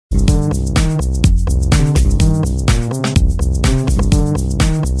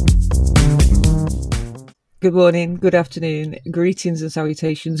Good morning, good afternoon, greetings and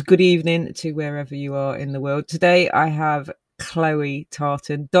salutations, good evening to wherever you are in the world. Today I have Chloe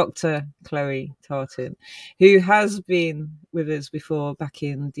Tartan, Dr. Chloe Tartan, who has been with us before back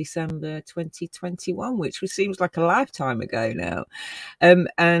in December 2021, which seems like a lifetime ago now.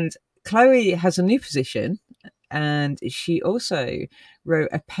 And Chloe has a new position, and she also wrote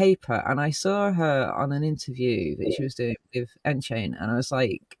a paper, and I saw her on an interview that she was doing with Enchain, and I was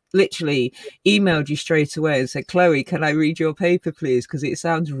like, literally emailed you straight away and said, Chloe, can I read your paper, please? Because it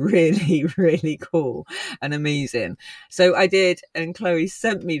sounds really, really cool and amazing. So I did, and Chloe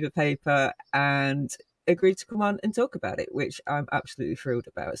sent me the paper and agreed to come on and talk about it, which I'm absolutely thrilled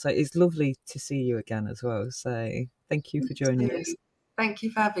about. So it's lovely to see you again as well. So thank you for joining us. Thank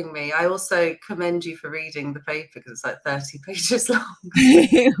you for having me. I also commend you for reading the paper because it's like 30 pages long.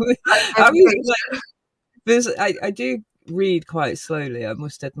 I do read quite slowly, I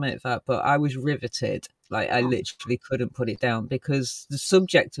must admit that, but I was riveted. Like, I literally couldn't put it down because the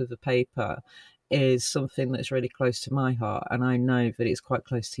subject of the paper is something that's really close to my heart, and I know that it's quite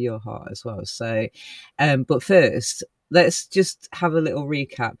close to your heart as well. So, but first, let's just have a little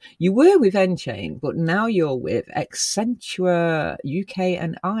recap. You were with Enchain, but now you're with Accenture UK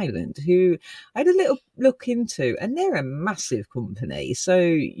and Ireland, who I had a little look into, and they're a massive company. So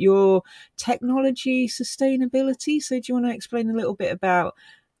your technology sustainability. So do you want to explain a little bit about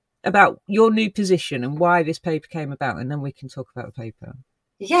your new position and why this paper came about, and then we can talk about the paper.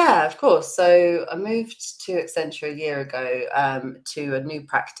 Yeah, of course. So I moved to Accenture a year ago to a new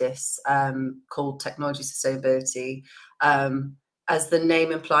practice called technology sustainability. As the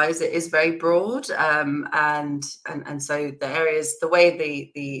name implies, it is very broad, and so the areas, the way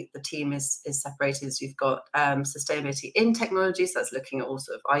the team is separated is you've got sustainability in technology, so that's looking at all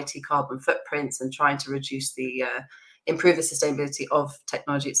sort of IT carbon footprints and trying to reduce improve the sustainability of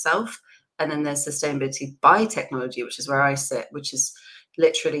technology itself. And then there's sustainability by technology, which is where I sit, which is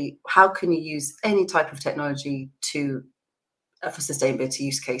literally how can you use any type of technology for sustainability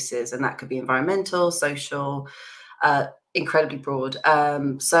use cases, and that could be environmental, social, incredibly broad.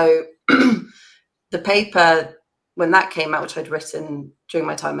 So the paper, when that came out, which I'd written during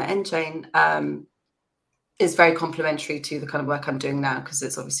my time at Enchain, is very complementary to the kind of work I'm doing now, because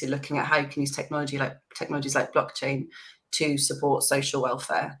it's obviously looking at how you can use technologies like blockchain to support social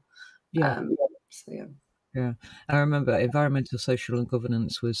welfare. Yeah. Yeah, I remember environmental, social, and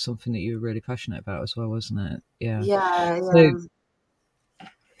governance was something that you were really passionate about as well, wasn't it? Yeah. So,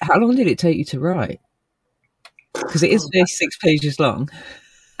 how long did it take you to write? Because it is 36 pages long.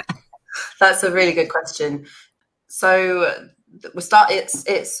 That's a really good question. So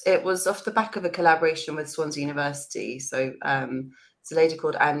it was off the back of a collaboration with Swansea University. So it's a lady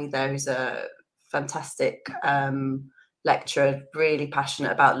called Annie there, who's a fantastic lecturer, really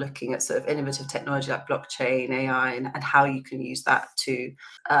passionate about looking at sort of innovative technology like blockchain, AI, and how you can use that to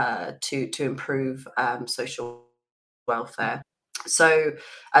improve social welfare. So,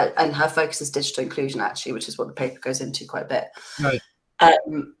 and her focus is digital inclusion, actually, which is what the paper goes into quite a bit. Right.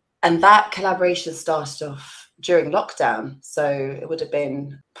 And that collaboration started off during lockdown. So it would have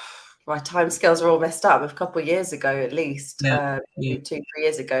been, my timescales are all messed up, a couple of years ago at least, 2-3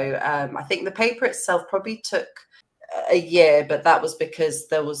 years ago. I think the paper itself probably took a year, but that was because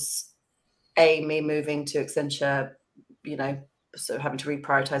there was me moving to Accenture, sort of having to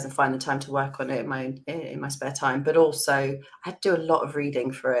reprioritize and find the time to work on it in my spare time. But also I had to do a lot of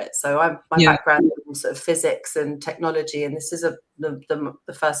reading for it. So my background is in sort of physics and technology, and this is the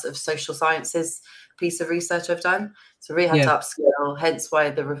first sort of social sciences piece of research I've done. So really had to upskill, hence why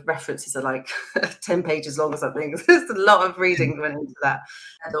the references are like 10 pages long or something. There's a lot of reading went into that.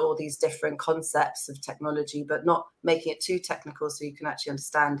 And all these different concepts of technology, but not making it too technical so you can actually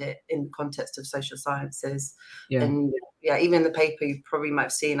understand it in the context of social sciences. And even the paper you probably might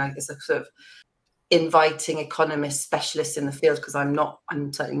have seen, it's a sort of inviting economists, specialists in the field, because I'm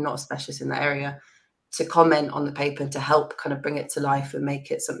certainly not a specialist in that area, to comment on the paper and to help kind of bring it to life and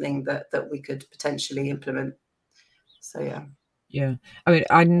make it something that we could potentially implement. So yeah, I mean,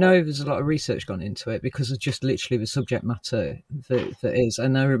 I know there's a lot of research gone into it because of just literally the subject matter that is.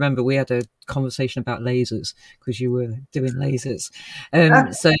 And I remember we had a conversation about lasers because you were doing lasers.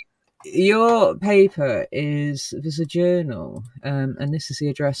 So your paper there's a journal, and this is the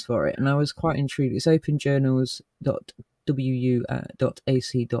address for it. And I was quite intrigued. It's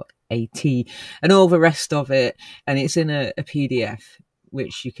openjournals.wu.ac.at and all the rest of it. And it's in a PDF,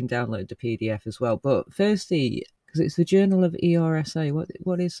 which you can download the PDF as well. But firstly, because it's the Journal of ERSA.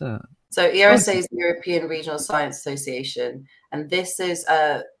 What is that? So ERSA is the European Regional Science Association, and this is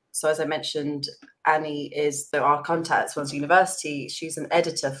so as I mentioned, Annie is our contact at Swansea University. She's an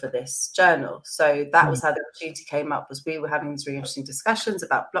editor for this journal. So that was how the opportunity came up, was we were having these really interesting discussions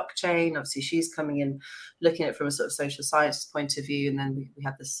about blockchain. Obviously, she's coming in, looking at it from a sort of social science point of view. And then we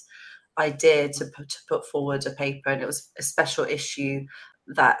had this idea to put forward a paper, and it was a special issue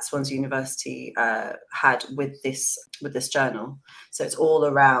that Swansea University had with this journal. So it's all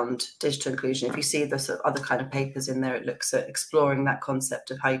around digital inclusion. If you see the sort of other kind of papers in there, it looks at exploring that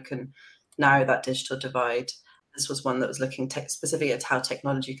concept of how you can narrow that digital divide. This was one that was looking specifically at how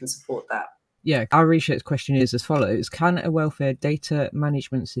technology can support that. Yeah, our research question is as follows. Can a welfare data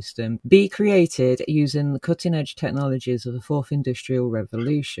management system be created using the cutting-edge technologies of the fourth industrial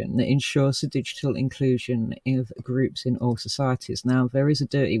revolution that ensures the digital inclusion of groups in all societies? Now, there is a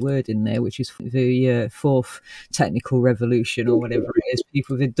dirty word in there, which is the fourth technical revolution, or whatever it is.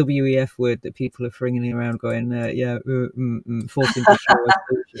 People, the WEF word that people are flinging around going, fourth industrial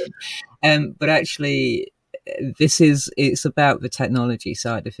revolution. But actually, it's about the technology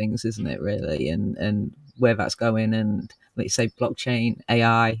side of things, isn't it, really, and where that's going. And let's say blockchain,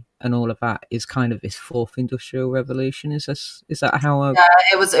 AI, and all of that is kind of this fourth industrial revolution. Is that how yeah,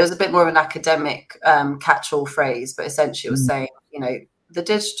 it was a bit more of an academic catch-all phrase, but essentially it was saying, the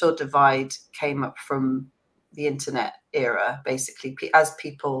digital divide came up from the internet era, basically, as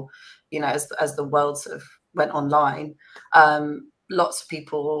people, as the world sort of went online, lots of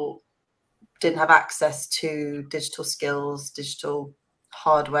people didn't have access to digital skills, digital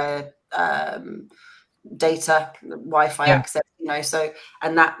hardware, data, Wi-Fi access, so,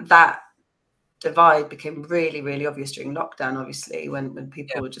 and that divide became really, really obvious during lockdown, obviously, when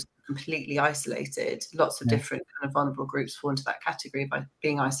people were just completely isolated. Lots of different kind of vulnerable groups fall into that category by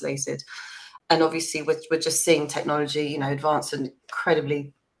being isolated. And obviously we're just seeing technology, advance at an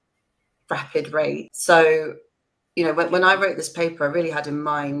incredibly rapid rate. So, when I wrote this paper, I really had in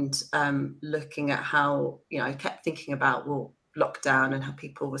mind looking at how, I kept thinking about, lockdown and how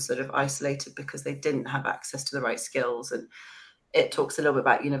people were sort of isolated because they didn't have access to the right skills. And it talks a little bit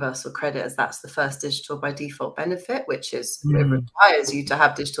about universal credit, as that's the first digital by default benefit, which is it requires you to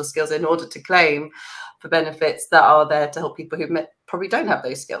have digital skills in order to claim for benefits that are there to help people who probably don't have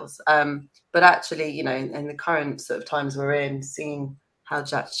those skills. But actually, in the current sort of times we're in, seeing how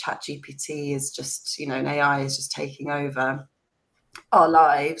ChatGPT is just, and AI is just taking over our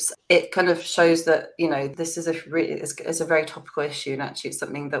lives, it kind of shows that, this is it's a very topical issue, and actually it's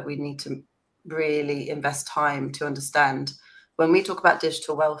something that we need to really invest time to understand. When we talk about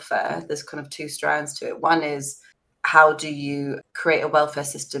digital welfare, there's kind of two strands to it. One is, how do you create a welfare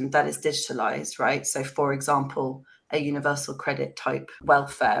system that is digitalized, right? So, for example, a universal credit type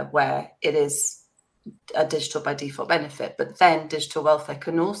welfare where it is a digital by default benefit, but then digital welfare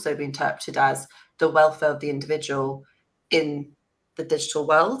can also be interpreted as the welfare of the individual in the digital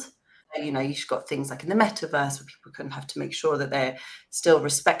world. You've got things like in the metaverse where people can have to make sure that they're still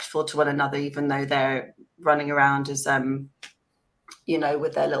respectful to one another, even though they're running around as,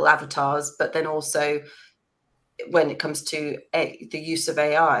 with their little avatars. But then also, when it comes to the use of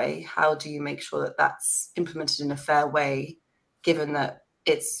AI, how do you make sure that that's implemented in a fair way, given that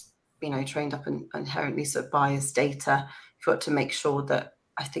it's trained up and inherently sort of biased data? You've got to make sure that,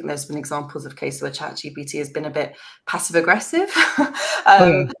 I think there's been examples of cases where ChatGPT has been a bit passive aggressive. So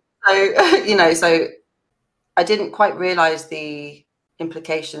I didn't quite realize the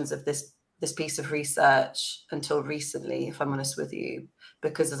implications of this piece of research until recently, if I'm honest with you,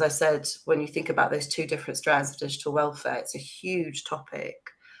 because, as I said, when you think about those two different strands of digital welfare, it's a huge topic,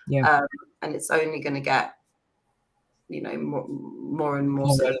 and it's only going to get more and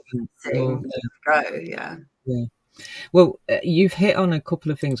more relevant. Well, you've hit on a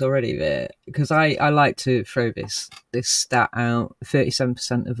couple of things already there, because I like to throw this stat out.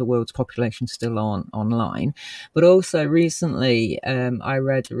 37% of the world's population still online, but also recently I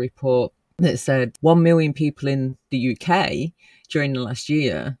read a report that said 1 million people in the UK during the last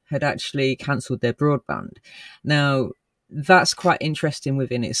year had actually cancelled their broadband. Now, that's quite interesting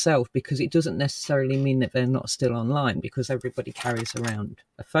within itself, because it doesn't necessarily mean that they're not still online, because everybody carries around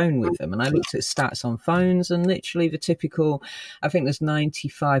a phone with them. And I looked at stats on phones, and literally the typical, I think there's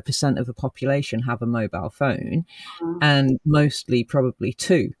 95% of the population have a mobile phone, and mostly probably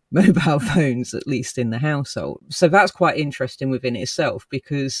 2 mobile phones, at least in the household. So that's quite interesting within itself,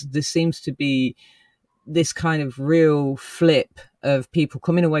 because there seems to be this kind of real flip of people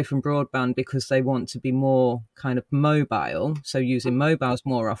coming away from broadband because they want to be more kind of mobile, so using mobiles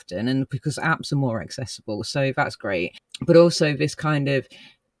more often, and because apps are more accessible. So that's great. But also this kind of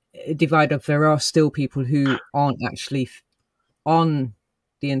divide of, there are still people who aren't actually on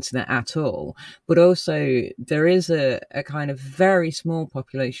the internet at all, but also there is a kind of very small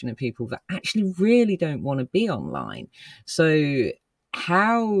population of people that actually really don't want to be online. So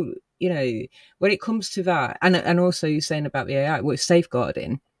how, when it comes to that, and also you're saying about the AI, well,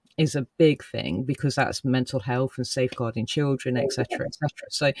 safeguarding is a big thing because that's mental health and safeguarding children, etc., etc.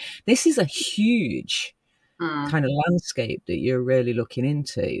 So this is a huge kind of landscape that you're really looking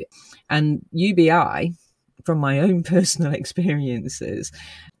into. And UBI, from my own personal experiences,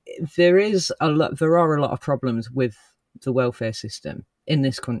 there are a lot of problems with the welfare system in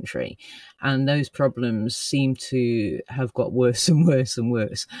this country, and those problems seem to have got worse and worse and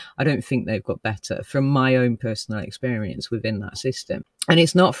worse. I don't think they've got better from my own personal experience within that system. And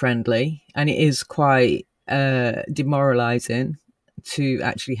it's not friendly, and it is quite demoralizing to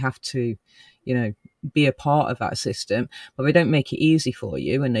actually have to, be a part of that system, but they don't make it easy for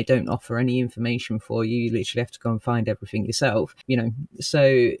you, and they don't offer any information for you. You literally have to go and find everything yourself,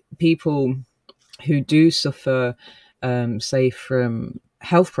 So people who do suffer, say, from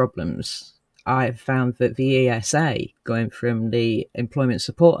health problems, I've found that the ESA, going from the employment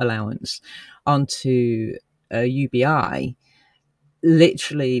support allowance onto UBI,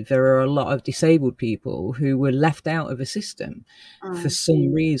 literally there are a lot of disabled people who were left out of a system for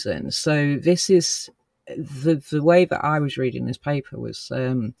some reason. So this is the way that I was reading this paper was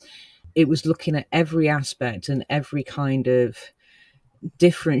it was looking at every aspect and every kind of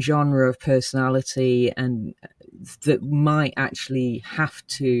different genre of personality, and that might actually have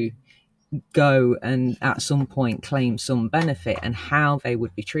to go and at some point claim some benefit, and how they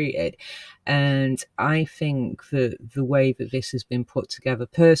would be treated. And I think that the way that this has been put together,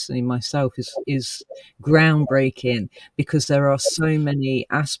 personally myself, is groundbreaking, because there are so many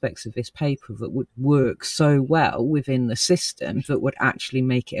aspects of this paper that would work so well within the system that would actually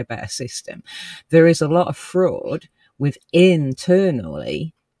make it a better system. There is a lot of fraud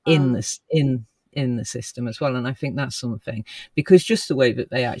internally in the system as well, and I think that's something, because just the way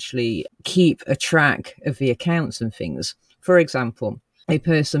that they actually keep a track of the accounts and things. For example, a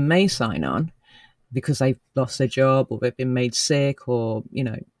person may sign on because they've lost their job, or they've been made sick, or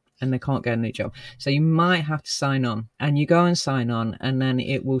and they can't get a new job, so you might have to sign on, and you go and sign on, and then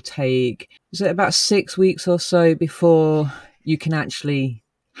it will take, is it about 6 weeks or so before you can actually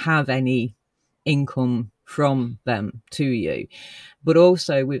have any income from them to you. But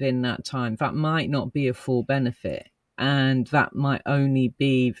also within that time, that might not be a full benefit, and that might only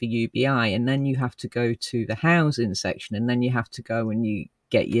be the UBI. And then you have to go to the housing section, and then you have to go and you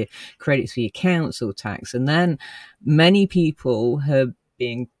get your credits for your council tax. And then many people have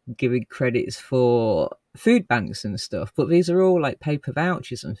been given credits for food banks and stuff, but these are all like paper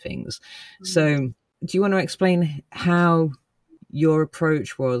vouchers and things. So do you want to explain how your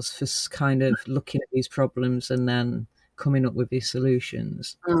approach was for kind of looking at these problems and then coming up with these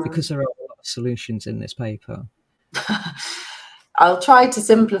solutions? Because there are a lot of solutions in this paper. I'll try to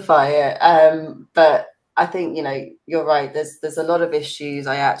simplify it, but I think you're right. There's a lot of issues.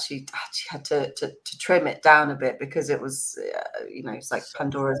 I actually had to trim it down a bit, because it was it's like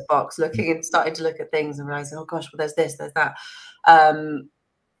Pandora's box, looking and starting to look at things and realizing, oh gosh, well there's this, there's that.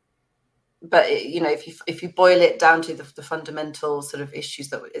 But if you boil it down to the fundamental sort of issues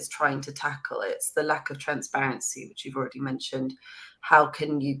that it's trying to tackle, it's the lack of transparency, which you've already mentioned. How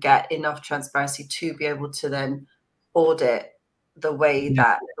can you get enough transparency to be able to then audit the way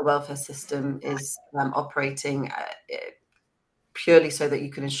that the welfare system is operating, purely so that you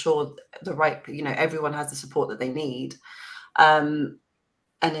can ensure the right, everyone has the support that they need, and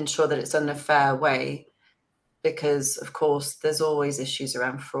ensure that it's done in a fair way. Because of course there's always issues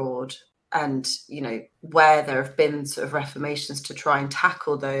around fraud, and where there have been sort of reformations to try and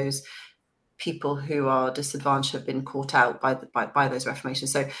tackle those, people who are disadvantaged have been caught out by those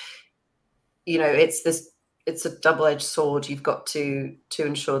reformations. So it's a double-edged sword. You've got to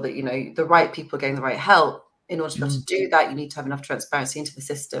ensure that the right people are getting the right help. In order to be able to do that, you need to have enough transparency into the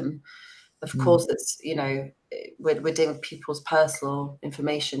system. Of course, it's we're dealing with people's personal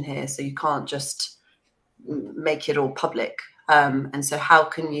information here, so you can't just make it all public. And so how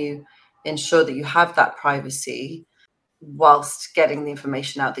can you ensure that you have that privacy whilst getting the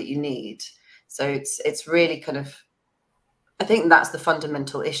information out that you need? So it's really kind of, I think that's the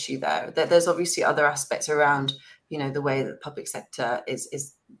fundamental issue there. There's obviously other aspects around, the way that the public sector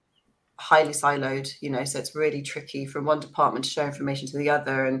is highly siloed, so it's really tricky from one department to share information to the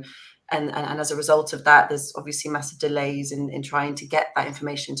other. And as a result of that, there's obviously massive delays in trying to get that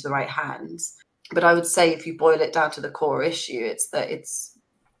information to the right hands. But I would say, if you boil it down to the core issue, it's that it's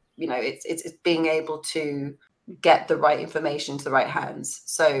being able to get the right information to the right hands.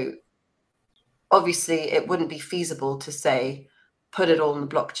 So obviously it wouldn't be feasible to say, put it all on the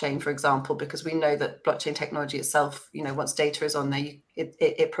blockchain, for example, because we know that blockchain technology itself, once data is on there,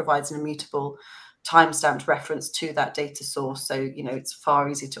 it provides an immutable timestamped reference to that data source. So, it's far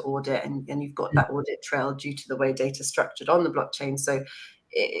easier to audit, and you've got that audit trail due to the way data is structured on the blockchain. So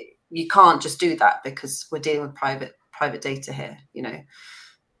you can't just do that because we're dealing with private data here.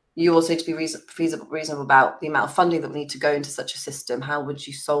 You also need to be reasonable about the amount of funding that we need to go into such a system. How would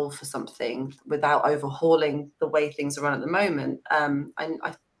you solve for something without overhauling the way things are run at the moment?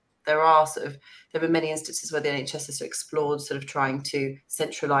 There have been many instances where the NHS has explored sort of trying to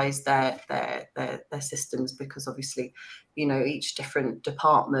centralise their systems, because obviously, each different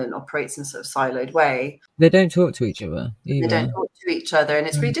department operates in a sort of siloed way. They don't talk to each other either. They don't talk to each other, and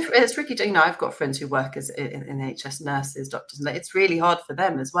it's really different. It's tricky. I've got friends who work as in NHS, nurses, doctors, and it's really hard for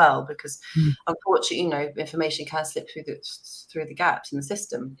them as well, because unfortunately, information can slip through the gaps in the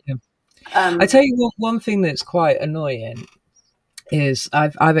system. Yeah. I tell you one thing that's quite annoying is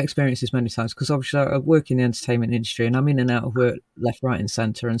I've experienced this many times, because obviously I work in the entertainment industry and I'm in and out of work left, right and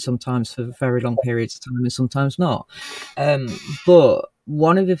centre, and sometimes for very long periods of time and sometimes not. But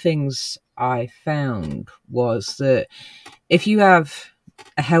one of the things I found was that if you have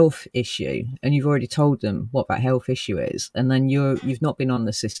a health issue and you've already told them what that health issue is, and then you've not been on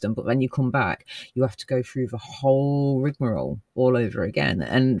the system, but then you come back, you have to go through the whole rigmarole all over again.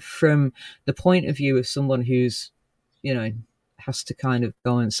 And from the point of view of someone who's, has to kind of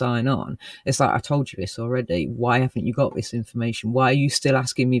go and sign on, it's like, I told you this already. Why haven't you got this information? Why are you still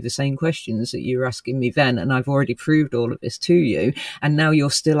asking me the same questions that you were asking me then? And I've already proved all of this to you, and now you're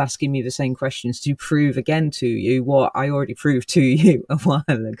still asking me the same questions to prove again to you what I already proved to you a while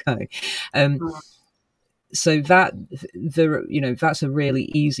ago. So that's a really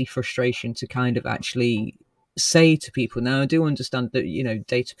easy frustration to kind of actually say to people. Now, I do understand that,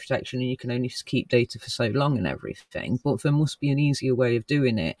 data protection, and you can only just keep data for so long and everything, but there must be an easier way of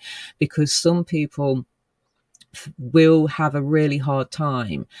doing it, because some people will have a really hard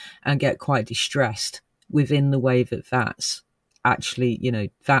time and get quite distressed within the way that that's actually,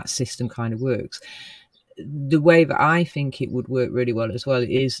 that system kind of works. The way that I think it would work really well as well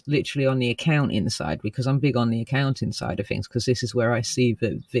is literally on the accounting side, because I'm big on the accounting side of things, because this is where I see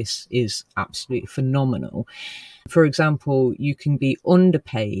that this is absolutely phenomenal. For example, you can be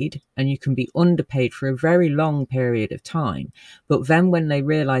underpaid, and you can be underpaid for a very long period of time. But then when they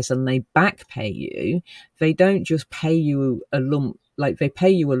realize and they back pay you, they don't just pay you a lump. Like, they pay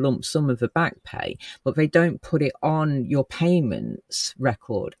you a lump sum of the back pay, but they don't put it on your payments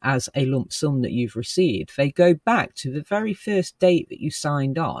record as a lump sum that you've received. They go back to the very first date that you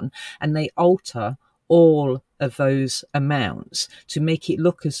signed on, and they alter all of those amounts to make it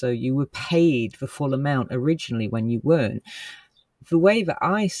look as though you were paid the full amount originally when you weren't. The way that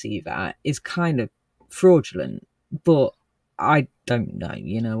I see that is kind of fraudulent, but I don't know,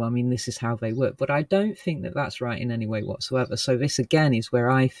 this is how they work, but I don't think that that's right in any way whatsoever. So this again is where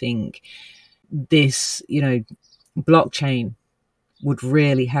I think this, blockchain would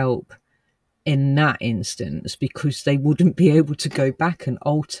really help in that instance, because they wouldn't be able to go back and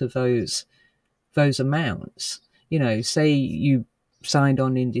alter those amounts. Say you signed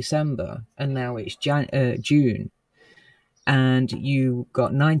on in December and now it's June, and you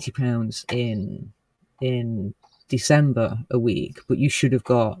got £90 in December a week, but you should have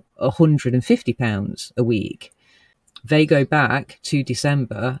got £150 a week. They go back to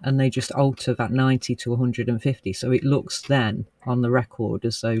December and they just alter that 90 to 150. So it looks then on the record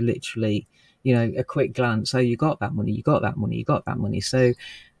as though literally, a quick glance, oh, you got that money, you got that money, you got that money. So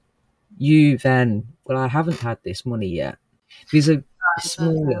you then, well, I haven't had this money yet. These are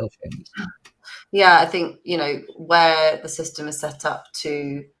small little things. Yeah, I think, where the system is set up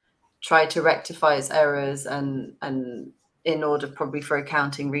to try to rectify its errors, and in order probably for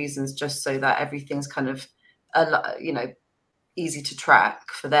accounting reasons, just so that everything's kind of, easy to track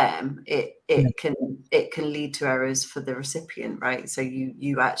for them, it can lead to errors for the recipient, right? So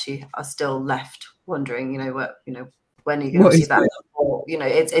you actually are still left wondering, when are you going to see that? Or,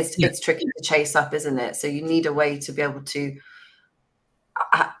 it's tricky to chase up, isn't it? So you need a way to be able to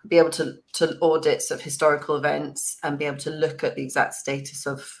audit sort of historical events, and be able to look at the exact status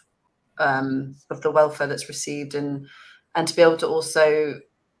of the welfare that's received, and to be able to also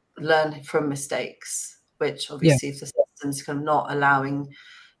learn from mistakes, which obviously if the system's kind of not allowing,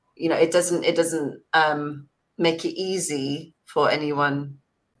 it doesn't make it easy for anyone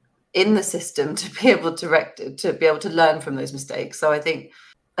in the system to be able to learn from those mistakes. So I think,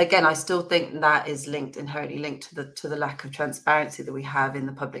 again, I still think that is inherently linked to the lack of transparency that we have in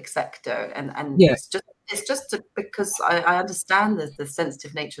the public sector, and it's just because I understand the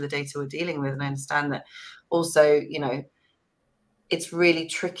sensitive nature of the data we're dealing with, and I understand that also, it's really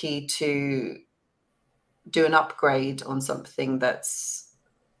tricky to do an upgrade on something that's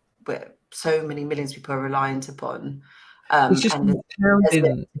where so many millions of people are reliant upon. It's just And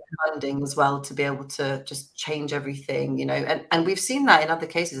compounding. funding as well to be able to just change everything, you know, and we've seen that in other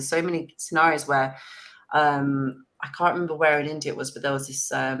cases. There's so many scenarios where I can't remember where in India it was, but there was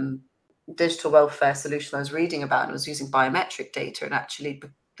this digital welfare solution I was reading about, and it was using biometric data, and actually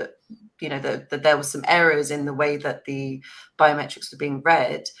that, you know, that there was some errors in the way that the biometrics were being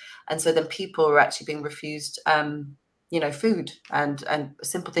read, and so then people were actually being refused you know, food and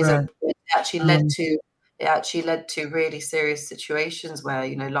simple things. Right. It actually led to really serious situations where,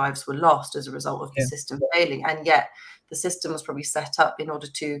 you know, lives were lost as a result of the system failing. And yet the system was probably set up in order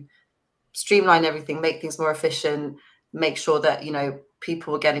to streamline everything, make things more efficient, make sure that, you know,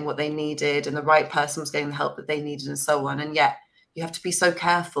 people were getting what they needed and the right person was getting the help that they needed, and so on. And yet you have to be so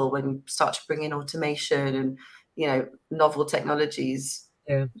careful when you start to bring in automation and, you know, novel technologies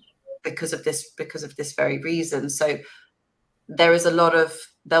because of this very reason. So there'll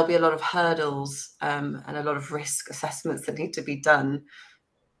be a lot of hurdles and a lot of risk assessments that need to be done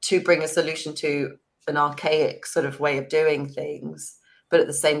to bring a solution to an archaic sort of way of doing things. But at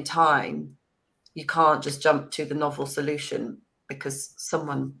the same time, you can't just jump to the novel solution because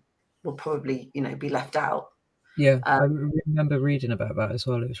someone will probably, you know, be left out. I remember reading about that as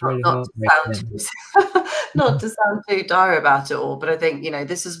well. It was really heartbreaking. Not to sound too dire about it all, but I think, you know,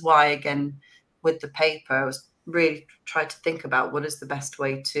 this is why, again, with the paper, I was really trying to think about what is the best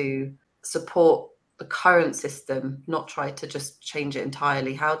way to support the current system, not try to just change it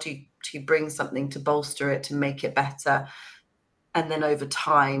entirely. How do you bring something to bolster it, to make it better? And then over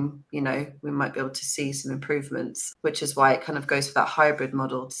time, you know, we might be able to see some improvements, which is why it kind of goes for that hybrid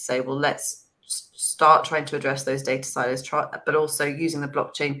model to say, well, let's start trying to address those data silos, but also using the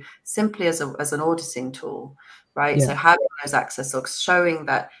blockchain simply as an auditing tool, right? So having those access logs showing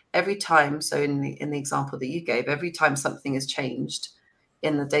that every time, so in the example that you gave, every time something is changed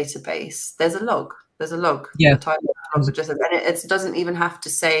in the database, there's a log. There's a log. The time log just, and it doesn't even have to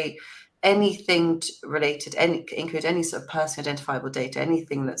say anything related, include any sort of personally identifiable data,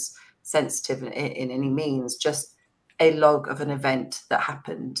 anything that's sensitive in any means, just a log of an event that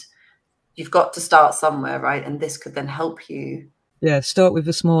happened. You've got to start somewhere, right? And this could then help you. Start with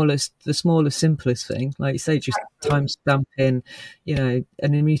the smallest, simplest thing. Like you say, just timestamping, you know,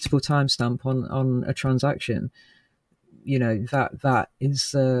 an immutable timestamp on a transaction. You know, that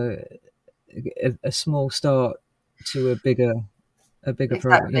is a small start to a bigger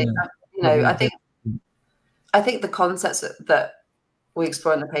problem. You know, I think the concepts that we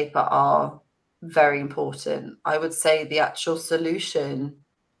explore in the paper are very important. I would say the actual solution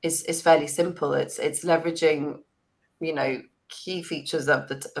is fairly simple. It's leveraging, you know, key features of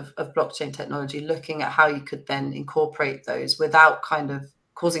blockchain technology, looking at how you could then incorporate those without kind of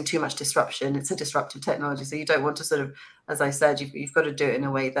causing too much disruption. It's a disruptive technology, so you don't want to sort of, as I said, you've got to do it in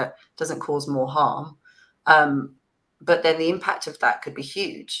a way that doesn't cause more harm. But then the impact of that could be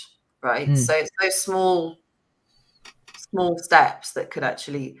huge, right? So it's those small steps that could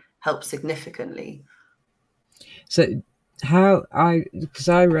actually help significantly. So because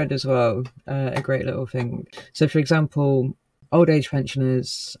I read as well a great little thing. So for example, old age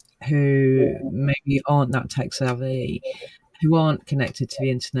pensioners who maybe aren't that tech savvy, who aren't connected to the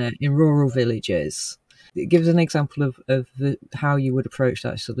internet in rural villages, it gives an example of how you would approach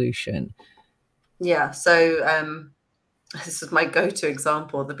that solution. Yeah, so this is my go-to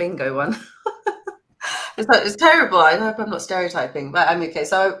example, the bingo one. It's terrible. I hope I'm not stereotyping, but I'm okay.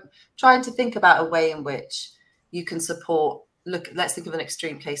 So trying to think about a way in which you can support. Look, let's think of an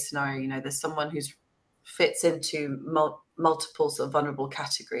extreme case scenario. You know, there's someone who's fits into multiple sort of vulnerable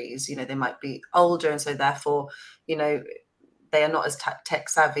categories. You know, they might be older, and so therefore, you know, they are not as tech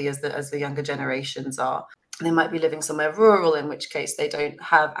savvy as the younger generations are. They might be living somewhere rural, in which case they don't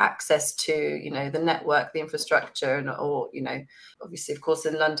have access to, you know, the network, the infrastructure, or, you know, obviously, of course,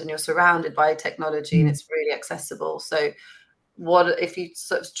 in London, you're surrounded by technology and it's really accessible. So what if you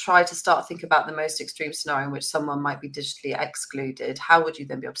sort of try to start think about the most extreme scenario in which someone might be digitally excluded? How would you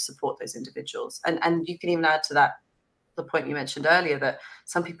then be able to support those individuals? And you can even add to that the point you mentioned earlier, that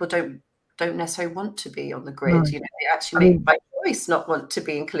some people don't necessarily want to be on the grid. You know, they actually by choice not want to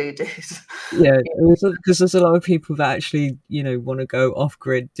be included. Because there's a lot of people that actually, you know, want to go off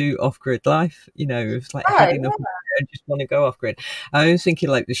grid, do off grid life. You know, it's like heading off and just want to go off grid. I was thinking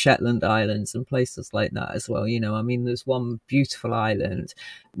like the Shetland Islands and places like that as well. You know, I mean, there's one beautiful island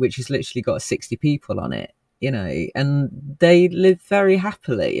which has literally got 60 people on it. You know, and they live very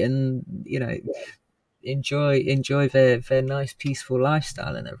happily, and you know, enjoy their nice peaceful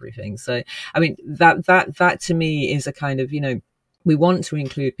lifestyle and everything. So I mean, that to me is a kind of, you know, we want to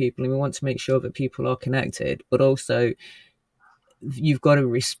include people and we want to make sure that people are connected, but also you've got to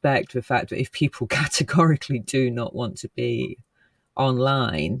respect the fact that if people categorically do not want to be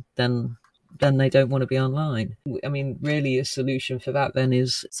online, then they don't want to be online. I mean, really a solution for that then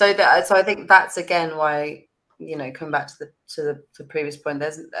is... So I think that's again why, you know, come back to the previous point,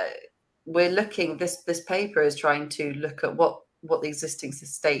 there's we're looking, this paper is trying to look at what the existing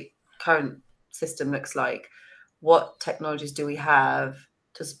current system looks like. What technologies do we have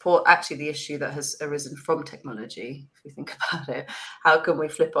to support actually the issue that has arisen from technology? If we think about it, how can we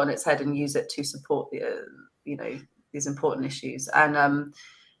flip on its head and use it to support the you know, these important issues? And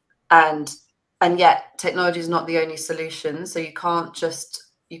yet technology is not the only solution. So you can't just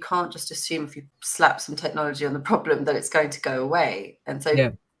assume if you slap some technology on the problem that it's going to go away. And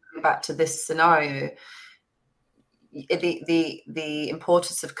so back to this scenario, the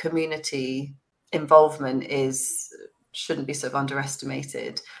importance of community involvement shouldn't be sort of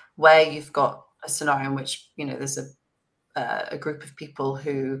underestimated. Where you've got a scenario in which, you know, there's a group of people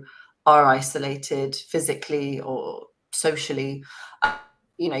who are isolated physically or socially,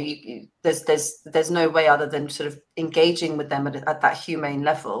 you know, there's no way other than sort of engaging with them at that humane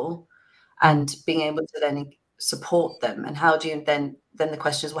level and being able to then support them. And how do you then the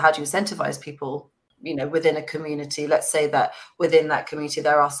question is, well, how do you incentivize people, you know, within a community? Let's say that within that community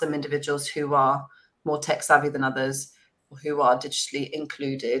there are some individuals who are more tech savvy than others, who are digitally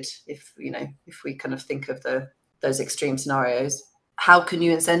included. If we kind of think of those extreme scenarios, how can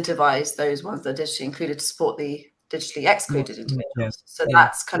you incentivize those ones that are digitally included to support the digitally excluded individuals? So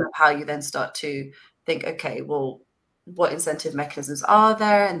that's kind of how you then start to think, okay, well, what incentive mechanisms are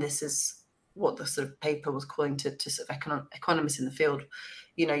there? And this is what the sort of paper was calling to sort of economists in the field.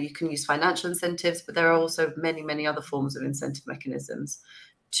 You know, you can use financial incentives, but there are also many, many other forms of incentive mechanisms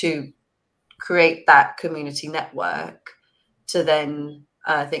to create that community network to then,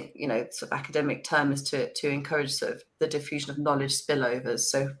 I think, you know, sort of academic term is to encourage sort of the diffusion of knowledge spillovers.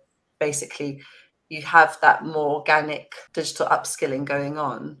 So basically you have that more organic digital upskilling going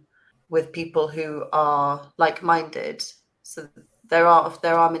on with people who are like-minded. So there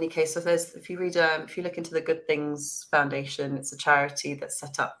are many cases. If you look into the Good Things Foundation, it's a charity that's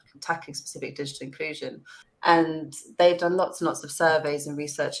set up tackling specific digital inclusion. And they've done lots and lots of surveys and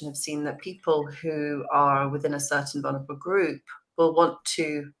research and have seen that people who are within a certain vulnerable group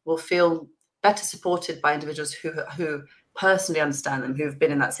will feel better supported by individuals who personally understand them, who've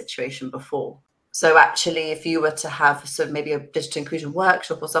been in that situation before. So actually, if you were to have sort of maybe a digital inclusion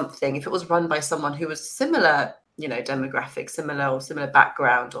workshop or something, if it was run by someone who was similar, you know, demographic, similar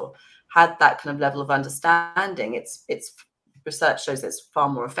background, or had that kind of level of understanding, it's research shows it's far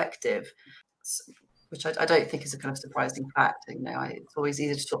more effective, which I don't think is a kind of surprising fact. You know, it's always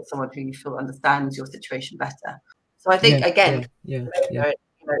easier to talk to someone who you feel understands your situation better. So I think, you know,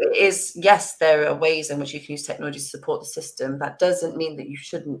 it is, yes, there are ways in which you can use technology to support the system. That doesn't mean that you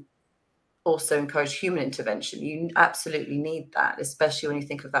shouldn't also encourage human intervention. You absolutely need that, especially when you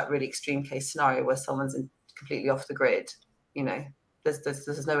think of that really extreme case scenario where someone's completely off the grid. You know,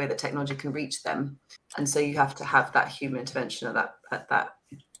 there's no way that technology can reach them, and so you have to have that human intervention at that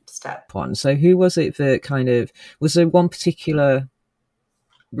step. So who was it that was there one particular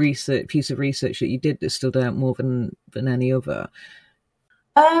piece of research that you did that stood out more than any other?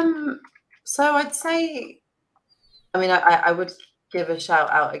 So I'd say, I mean, I would give a shout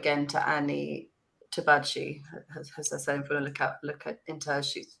out again to Annie Tabadji, as I said, if you want to look into her.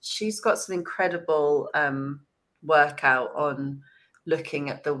 She's got some incredible work out on looking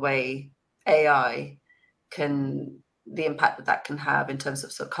at the way AI the impact that can have in terms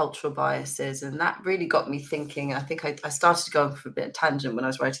of sort of cultural biases. And that really got me thinking. I think I started to go on for a bit of tangent when I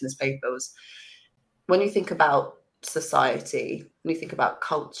was writing this paper. Was when you think about society, when you think about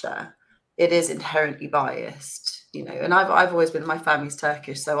culture, it is inherently biased, you know. And I've always been, my family's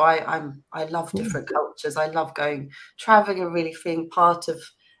Turkish, so I love different cultures. I love traveling and really feeling part of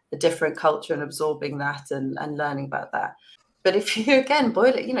a different culture and absorbing that and learning about that. But if you again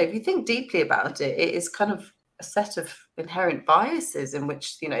boil it, you know, if you think deeply about it, it is kind of a set of inherent biases in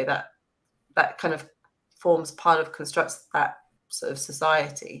which, you know, that kind of constructs that sort of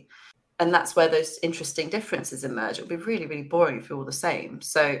society. And that's where those interesting differences emerge. It'll be really, really boring if you're all the same.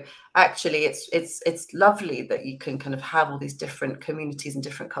 So actually, it's lovely that you can kind of have all these different communities and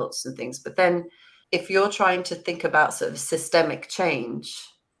different cultures and things. But then if you're trying to think about sort of systemic change,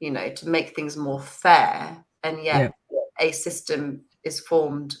 you know, to make things more fair, and yet a system is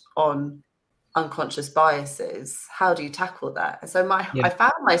formed on unconscious biases, how do you tackle that? And so I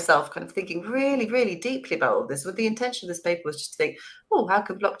found myself kind of thinking really, really deeply about all this, with the intention of this paper was just to think, oh, how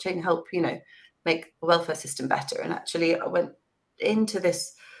can blockchain help, you know, make the welfare system better? And actually I went into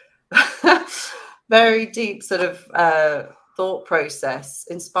this very deep sort of thought process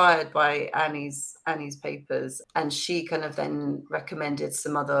inspired by Annie's papers, and she kind of then recommended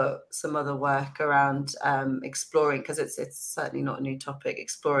some other work around exploring, because it's certainly not a new topic,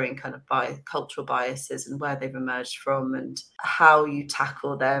 exploring kind of cultural biases and where they've emerged from and how you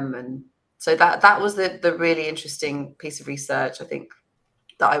tackle them. And so that was the really interesting piece of research, I think,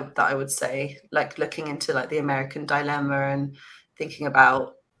 that I would say, like looking into like the American dilemma and thinking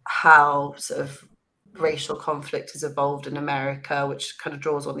about how sort of racial conflict has evolved in America, which kind of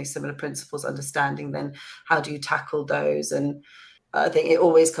draws on these similar principles, understanding then how do you tackle those. And I think it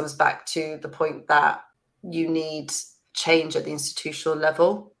always comes back to the point that you need change at the institutional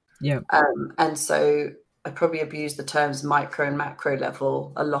level. Yeah. And so I probably abused the terms micro and macro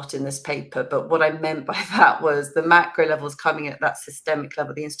level a lot in this paper, but what I meant by that was the macro level is coming at that systemic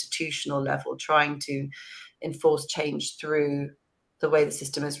level, the institutional level, trying to enforce change through the way the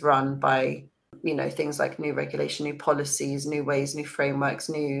system is run by, you know, things like new regulation, new policies, new ways, new frameworks,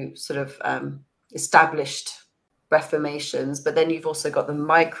 new sort of established reformations. But then you've also got the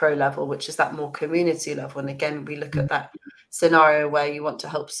micro level, which is that more community level. And again, we look at that scenario where you want to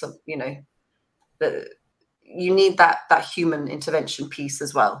help some, you know, you need that human intervention piece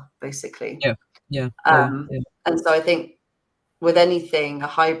as well, basically. And so I think with anything, a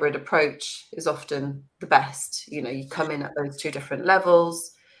hybrid approach is often the best. You know, you come in at those two different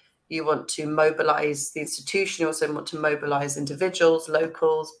levels. You want to mobilize the institution. You also want to mobilize individuals,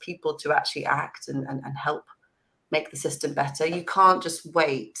 locals, people to actually act and help make the system better. You can't just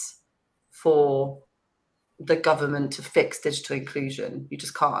wait for the government to fix digital inclusion. You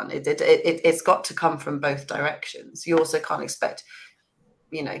just can't. It's got to come from both directions. You also can't expect,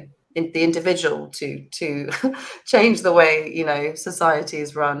 you know, the individual to change the way, you know, society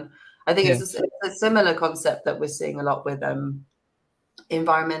is run. I think it's a similar concept that we're seeing a lot with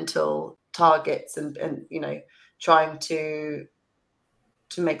environmental targets and you know, trying to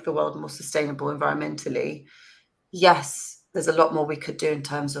make the world more sustainable environmentally. Yes, there's a lot more we could do in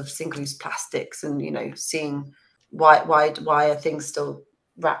terms of single-use plastics and, you know, seeing why are things still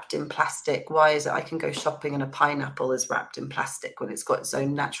wrapped in plastic? Why is it I can go shopping and a pineapple is wrapped in plastic when it's got its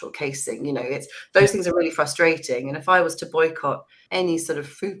own natural casing? You know, it's those things are really frustrating. And if I was to boycott any sort of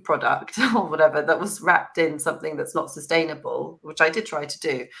food product or whatever that was wrapped in something that's not sustainable, which I did try to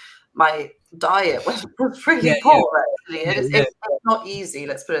do, my diet was really poor, actually. It's not easy,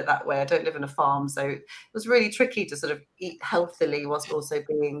 let's put it that way. I don't live in a farm, so it was really tricky to sort of eat healthily whilst also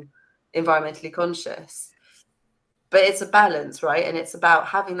being environmentally conscious. But it's a balance, right? And it's about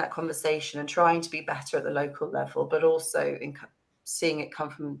having that conversation and trying to be better at the local level, but also seeing it come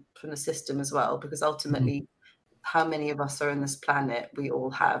from the system as well, because ultimately, how many of us are on this planet? We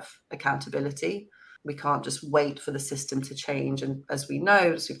all have accountability. We can't just wait for the system to change. And as we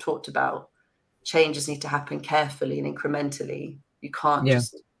know, as we've talked about, changes need to happen carefully and incrementally. You can't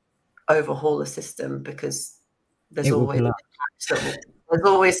just overhaul the system, because there's always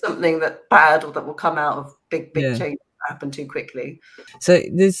something that bad or that will come out of big changes that happen too quickly. So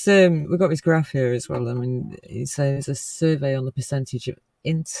there's we've got this graph here as well. I mean, it says a survey on the percentage of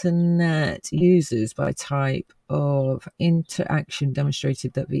internet users by type of interaction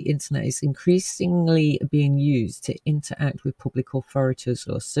demonstrated that the internet is increasingly being used to interact with public authorities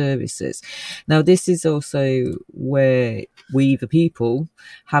or services. Now, this is also where we, the people,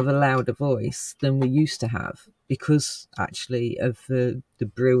 have a louder voice than we used to have, because actually of the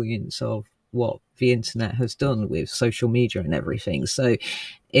brilliance of what the internet has done with social media and everything. So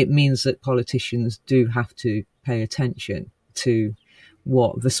it means that politicians do have to pay attention to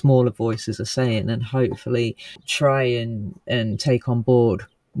what the smaller voices are saying, and hopefully try and take on board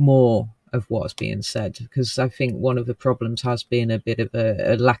more of what's being said, because I think one of the problems has been a bit of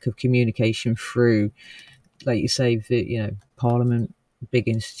a lack of communication through, like you say, the, you know, Parliament, big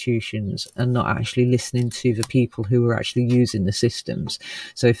institutions, and not actually listening to the people who are actually using the systems.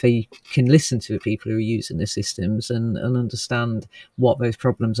 So if they can listen to the people who are using the systems and understand what those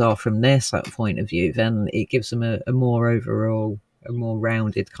problems are from their point of view, then it gives them a more overall, a more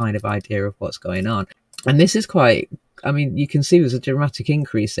rounded kind of idea of what's going on. And this is quite, I mean, you can see there's a dramatic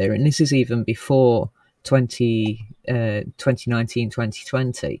increase there, and this is even before 2019,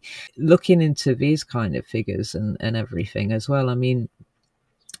 2020. Looking into these kind of figures and everything as well, I mean,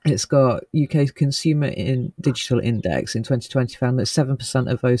 it's got UK Consumer Digital Index in 2020 found that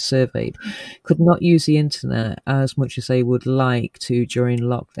 7% of those surveyed could not use the internet as much as they would like to during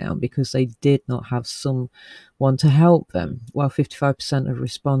lockdown because they did not have someone to help them, while 55% of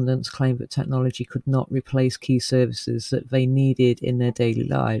respondents claimed that technology could not replace key services that they needed in their daily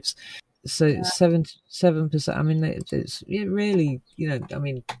lives. So 7%. I mean, it's really, I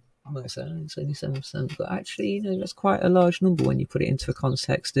mean, I might say it's only 7%, but actually, that's quite a large number when you put it into a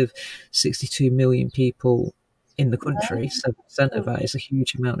context of 62 million people in the country. 7% of that is a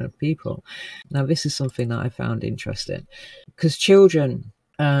huge amount of people. Now, this is something that I found interesting because children,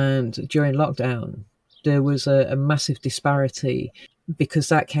 and during lockdown, there was a massive disparity because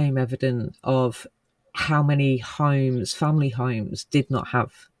that came evident of how many homes, family homes, did not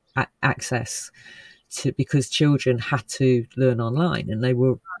have access to, because children had to learn online and they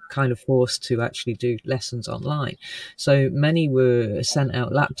were kind of forced to actually do lessons online. So many were sent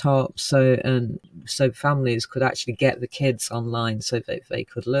out laptops, so families could actually get the kids online so that they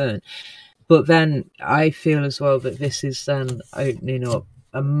could learn. But then I feel as well that this is then opening up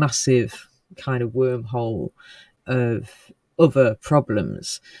a massive kind of wormhole of other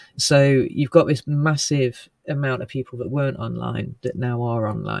problems. So you've got this massive amount of people that weren't online that now are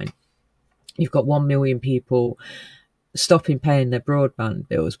online. You've got 1 million people stopping paying their broadband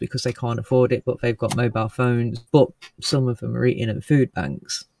bills because they can't afford it, but they've got mobile phones, but some of them are eating at food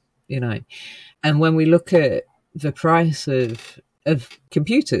banks, And when we look at the price of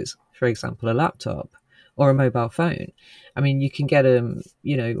computers, for example, a laptop or a mobile phone, I mean, you can get them,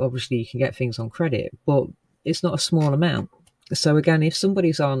 obviously you can get things on credit, but it's not a small amount. So again, if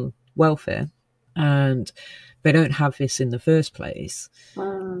somebody's on welfare and they don't have this in the first place,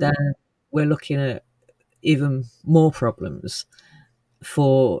 then we're looking at even more problems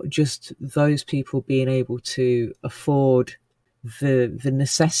for just those people being able to afford the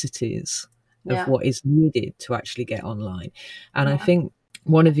necessities of what is needed to actually get online. And I think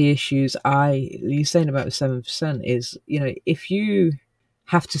one of the issues you're saying about the 7% is, if you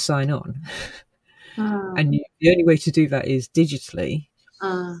have to sign on and the only way to do that is digitally,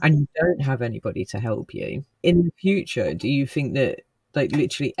 and you don't have anybody to help you in the future, do you think that like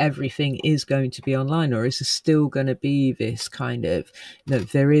literally everything is going to be online, or is there still going to be this kind of,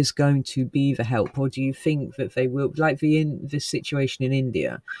 there is going to be the help? Or do you think that they will, like this situation in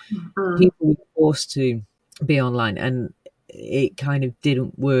India, people were forced to be online and it kind of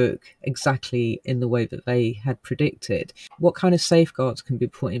didn't work exactly in the way that they had predicted? What kind of safeguards can be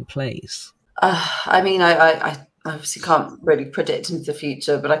put in place? I mean, I obviously can't really predict into the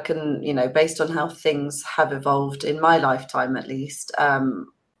future, but I can, based on how things have evolved in my lifetime, at least,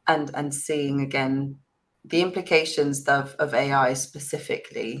 and seeing again the implications of AI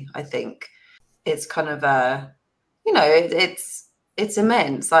specifically, I think it's kind of it's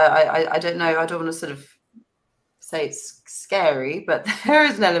immense. I don't know. I don't want to sort of say it's scary, but there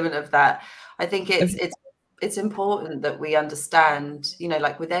is an element of that. I think it's important that we understand,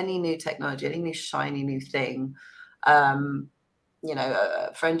 like with any new technology, any new shiny new thing,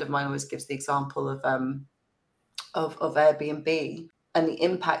 a friend of mine always gives the example of Airbnb and the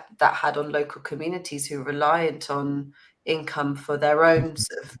impact that had on local communities who are reliant on income for their own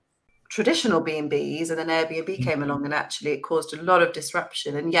sort of traditional B&Bs, and then Airbnb came along and actually it caused a lot of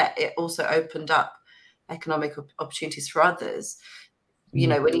disruption, and yet it also opened up economic opportunities for others.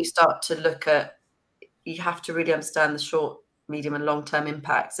 When you start to look at, you have to really understand the short, medium and long-term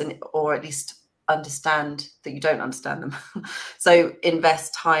impacts, or at least understand that you don't understand them. So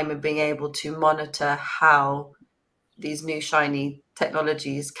invest time in being able to monitor how these new shiny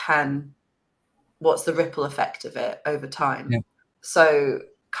technologies what's the ripple effect of it over time. So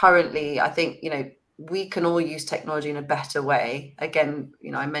currently, I think, we can all use technology in a better way. Again,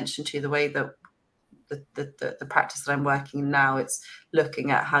 I mentioned to you the way that the practice that I'm working in now, it's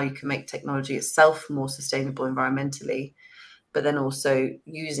looking at how you can make technology itself more sustainable environmentally, but then also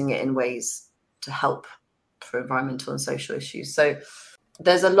using it in ways to help for environmental and social issues. So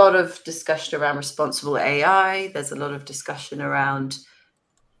there's a lot of discussion around responsible AI. There's a lot of discussion around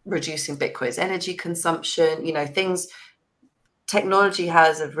reducing Bitcoin's energy consumption, technology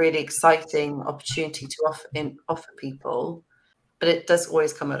has a really exciting opportunity to offer people, but it does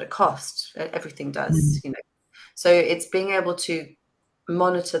always come at a cost. Everything does, So it's being able to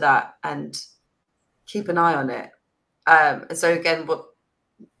monitor that and keep an eye on it. And so again,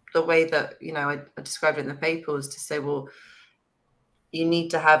 the way that, I described it in the paper was to say, well, you need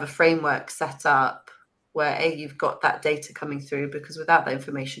to have a framework set up where you've got that data coming through, because without that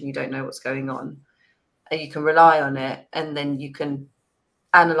information, you don't know what's going on. And you can rely on it, and then you can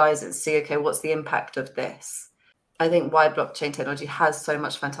analyze it and see, okay, what's the impact of this? I think why blockchain technology has so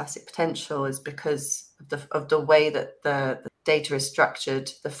much fantastic potential is because of the way that the data is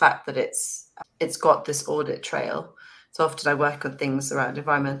structured, the fact that it's got this audit trail. So often I work on things around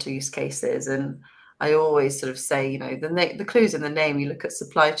environmental use cases, and I always sort of say, the clue's in the name. You look at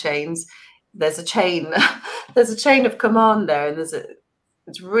supply chains, there's a chain, there's a chain of command there, and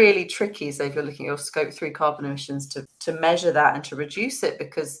it's really tricky. So if you're looking at your scope 3 carbon emissions to measure that and to reduce it,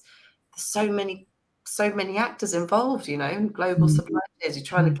 because there's so many actors involved, you know, global supply chains, you're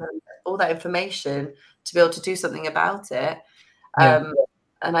trying to put all that information to be able to do something about it. And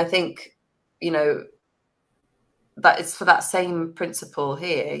I think, you know, that it's for that same principle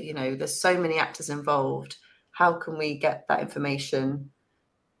here, you know, there's so many actors involved. How can we get that information?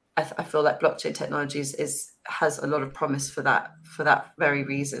 I feel like blockchain technologies has a lot of promise for that very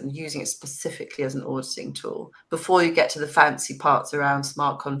reason, using it specifically as an auditing tool before you get to the fancy parts around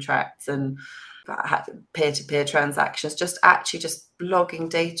smart contracts and peer-to-peer transactions, just logging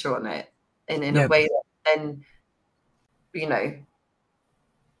data on it in a way that then, you know,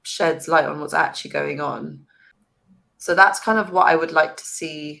 sheds light on what's actually going on. So that's kind of what I would like to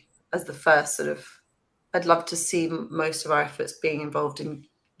see as the first sort of, I'd love to see most of our efforts being involved in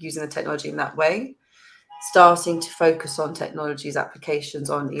using the technology in that way, starting to focus on technology's applications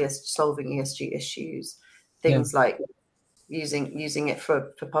on solving ESG issues, things like using it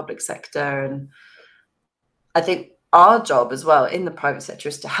for public sector. And I think our job as well in the private sector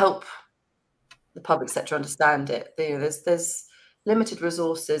is to help the public sector understand it. You know, there's limited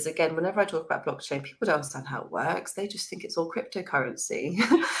resources. Again, whenever I talk about blockchain, people don't understand how it works. They just think it's all cryptocurrency.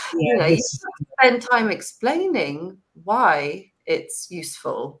 You know, you spend time explaining why it's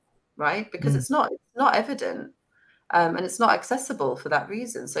useful, right? Because it's not evident, and it's not accessible for that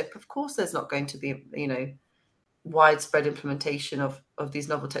reason. So of course there's not going to be, you know, widespread implementation of these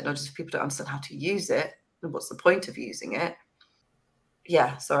novel technologies if people don't understand how to use it and what's the point of using it.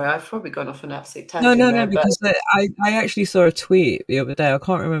 Yeah, sorry, I've probably gone off an absolute tangent. No, because I actually saw a tweet the other day. I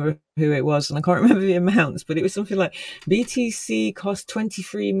can't remember who it was and I can't remember the amounts, but it was something like BTC costs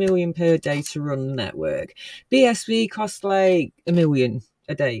 23 million per day to run the network. BSV costs like $1 million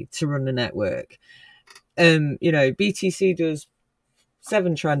a day to run the network. You know, BTC does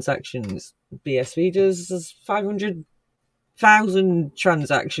 7 transactions. BSV does 500,000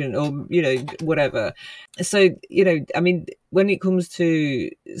 transaction, or, you know, whatever. So, you know, I mean, when it comes to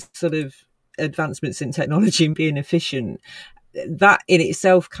sort of advancements in technology and being efficient, that in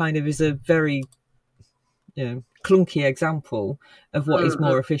itself kind of is a very, you know, clunky example of what is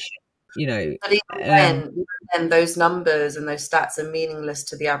more efficient, you know. But even then, those numbers and those stats are meaningless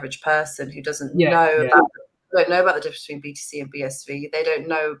to the average person who doesn't know about the difference between BTC and BSV. They don't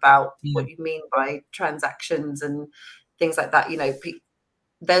know about what you mean by transactions and things like that. You know,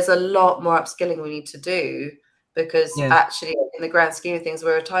 there's a lot more upskilling we need to do, because actually in the grand scheme of things,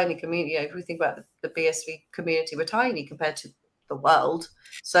 we're a tiny community. You know, if we think about the BSV community, we're tiny compared to the world.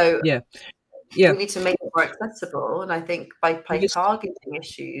 So we need to make it more accessible. And I think by targeting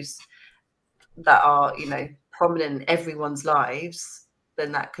issues that are, you know, prominent in everyone's lives,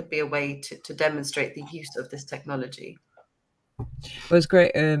 then that could be a way to demonstrate the use of this technology. Well, it's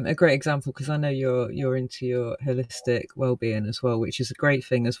great, a great example, because I know you're into your holistic well-being as well, which is a great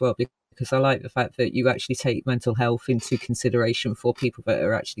thing as well, because I like the fact that you actually take mental health into consideration for people that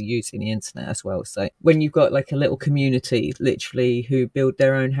are actually using the internet as well. So when you've got like a little community literally who build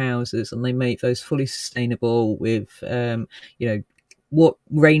their own houses and they make those fully sustainable with you know, what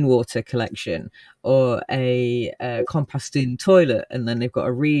rainwater collection, or a composting toilet, and then they've got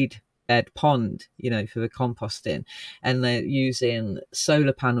a reed bed pond, you know, for the composting, and they're using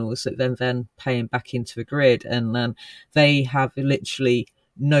solar panels that then paying back into the grid, and then they have literally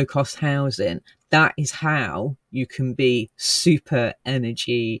no cost housing. That is how you can be super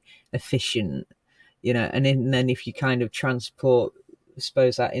energy efficient, you know. And then if you kind of transport, I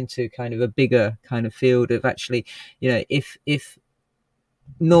suppose, that into kind of a bigger kind of field of actually, you know, if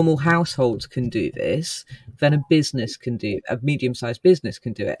normal households can do this, then a business can do, a medium-sized business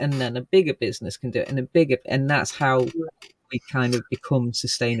can do it, and then a bigger business can do it, and that's how we kind of become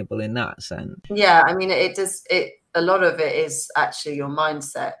sustainable in that sense. Yeah, I mean, a lot of it is actually your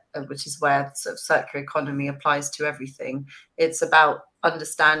mindset, which is where sort of circular economy applies to everything. It's about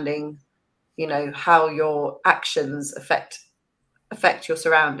understanding, you know, how your actions affect your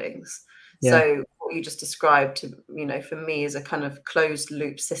surroundings. So what you just described, you know, for me is a kind of closed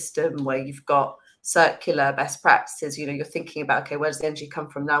loop system where you've got circular best practices. You know, you're thinking about, okay, where does the energy come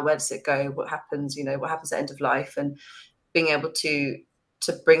from now? Where does it go? What happens? You know, what happens at end of life? And being able to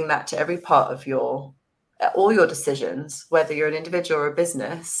bring that to every part of all your decisions, whether you're an individual or a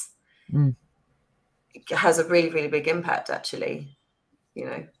business, it has a really, really big impact, actually. You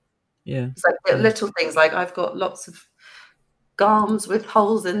know, it's like little things like I've got lots of garms with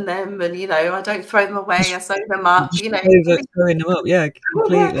holes in them, and, you know, I don't throw them away, I sew them up, you know. Throwing them up,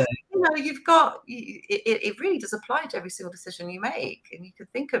 completely. You know, you've got, it really does apply to every single decision you make, and you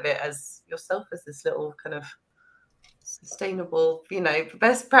could think of it as yourself as this little kind of sustainable,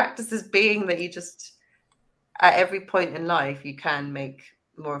 best practices being that you just, at every point in life, you can make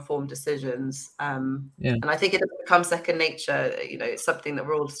more informed decisions. And I think it becomes second nature. It's something that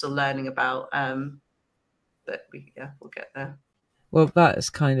we're all still learning about. But we'll get there. Well, that's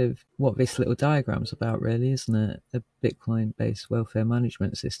kind of what this little diagram's about, really, isn't it? A Bitcoin-based welfare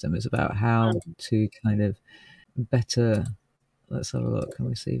management system is about how to kind of better. Let's have a look. Can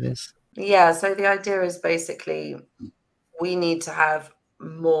we see this? Yeah. So the idea is basically we need to have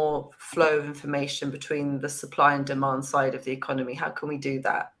more flow of information between the supply and demand side of the economy. How can we do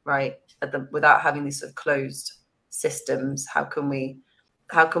that, right? Without having these sort of closed systems, how can we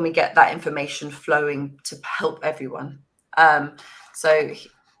get that information flowing to help everyone? So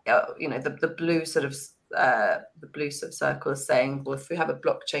the blue sort of circle is saying, well, if we have a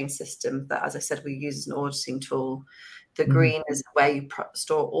blockchain system that, as I said, we use as an auditing tool, the green is where you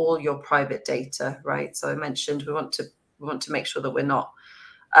store all your private data, right? So I mentioned we want to make sure that we're not,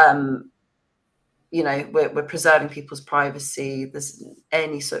 we're preserving people's privacy. There's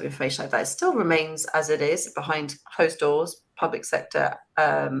any sort of information like that. It still remains as it is behind closed doors, public sector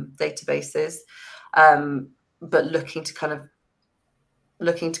databases, but looking to kind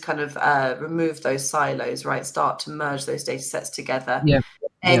of remove those silos, right? Start to merge those data sets together. Yeah.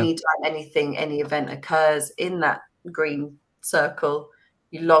 Anytime any event occurs in that green circle,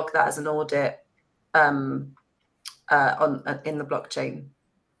 you log that as an audit in the blockchain.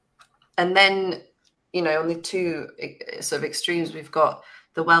 And then, on the two sort of extremes, we've got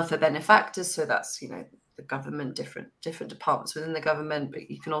the welfare benefactors. So that's, the government, different departments within the government, but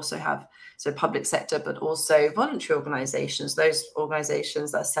you can also have public sector, but also voluntary organizations, those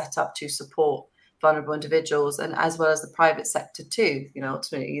organizations that are set up to support vulnerable individuals, and as well as the private sector too.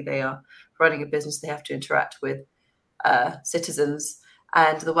 Ultimately they are running a business, they have to interact with citizens,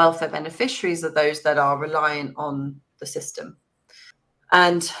 and the welfare beneficiaries are those that are reliant on the system.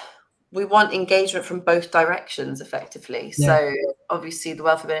 And we want engagement from both directions effectively. Yeah. So obviously the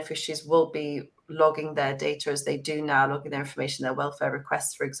welfare beneficiaries will be logging their data as they do now, logging their information, their welfare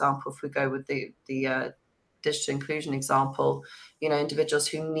requests, for example. If we go with the digital inclusion example, individuals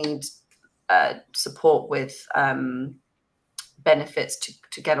who need support with benefits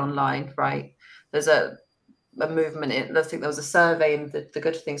to get online, right? There's a movement I think there was a survey in the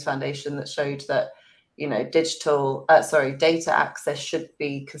Good Things Foundation that showed that data access should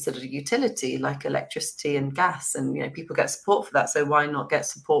be considered a utility like electricity and gas, and people get support for that, so why not get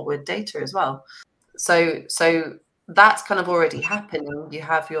support with data as well? So that's kind of already happening. You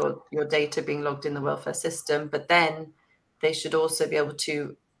have your data being logged in the welfare system, but then they should also be able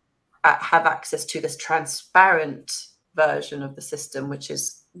to have access to this transparent version of the system, which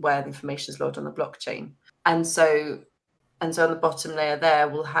is where the information is logged on the blockchain. And so on the bottom layer there,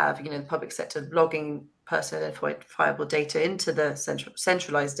 we'll have, the public sector logging personally identifiable data into the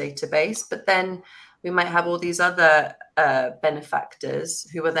centralized database, but then we might have all these other benefactors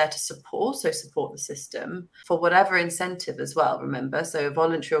who are there to support the system for whatever incentive as well, remember. So a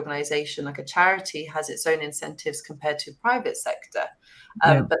voluntary organization like a charity has its own incentives compared to private sector.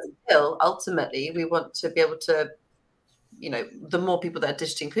 But still, ultimately, we want to be able to, the more people that are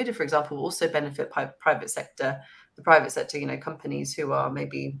digitally included, for example, will also benefit private sector. The private sector, companies who are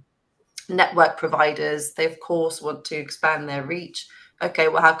maybe network providers, they of course want to expand their reach. Okay,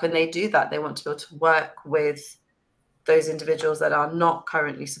 well, how can they do that? They want to be able to work with those individuals that are not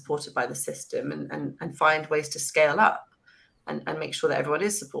currently supported by the system and find ways to scale up and make sure that everyone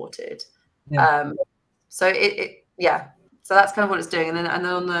is supported. So that's kind of what it's doing. And then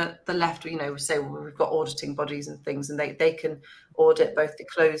on the left, we say, well, we've got auditing bodies and things, and they can audit both the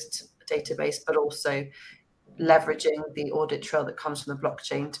closed database, but also leveraging the audit trail that comes from the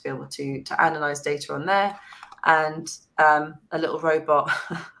blockchain to be able to analyze data on there. And a little robot,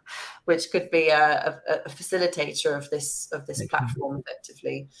 which could be a facilitator of this platform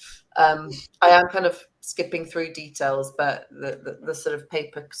effectively. I am kind of skipping through details, but the sort of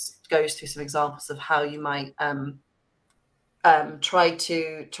paper goes through some examples of how you might try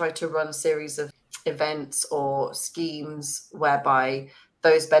to run a series of events or schemes whereby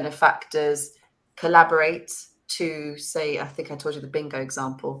those benefactors collaborate to, say, I think I told you the bingo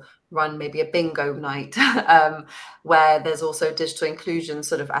example, run maybe a bingo night where there's also a digital inclusion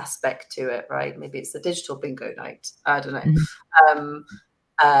sort of aspect to it, right? Maybe it's the digital bingo night, I don't know.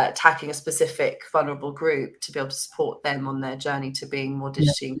 Attacking a specific vulnerable group to be able to support them on their journey to being more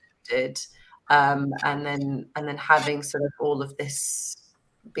digitally included. And then having sort of all of this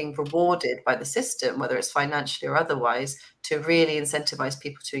being rewarded by the system, whether it's financially or otherwise, to really incentivize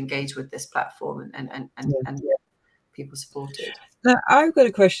people to engage with this platform and people supported. Now, I've got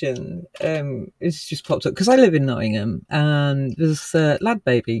a question. It's just popped up because I live in Nottingham, and there's Lad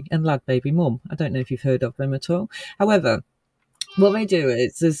Baby and Lad Baby Mum. I don't know if you've heard of them at all. However, what they do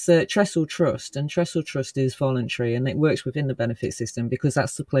is there's Trestle Trust, and Trestle Trust is voluntary, and it works within the benefit system because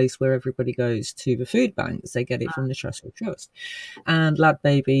that's the place where everybody goes to the food banks. They get it from the Trestle Trust. And Lad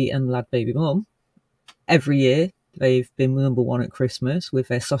Baby and Lad Baby Mum, every year they've been #1 at Christmas with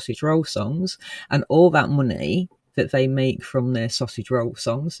their sausage roll songs, and all that money that they make from their sausage roll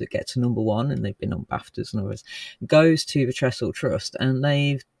songs that get to #1, and they've been on BAFTAs and others, goes to the Trestle Trust, and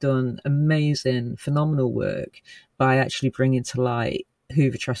they've done amazing, phenomenal work by actually bringing to light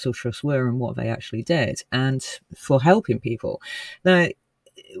who the Trestle Trust were and what they actually did, and for helping people. Now,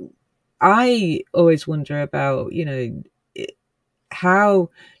 I always wonder about, how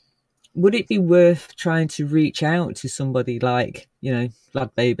would it be worth trying to reach out to somebody like,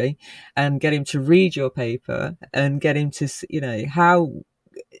 Lad Baby, and get him to read your paper and get him to, how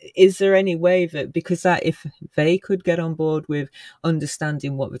is there any way that, because that if they could get on board with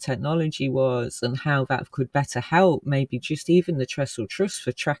understanding what the technology was and how that could better help maybe just even the Trestle Trust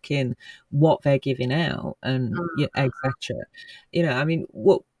for tracking what they're giving out and etc. I mean,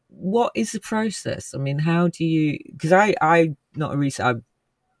 what is the process? I mean, how do you, because I not a researcher,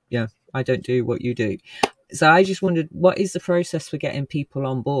 I don't do what you do. So I just wondered, what is the process for getting people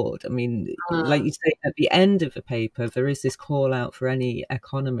on board? I mean, like you say, at the end of the paper, there is this call out for any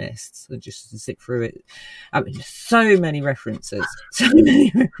economists, and just to zip through it. I mean, so many references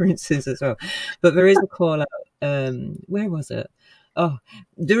as well. But there is a call out. Where was it? Oh,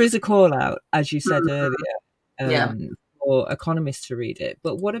 there is a call out, as you said earlier, for economists to read it.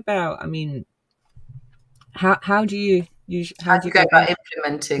 But what about, I mean, how do you how do you go about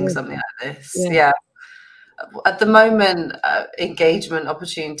implementing something like this? Yeah. At the moment, engagement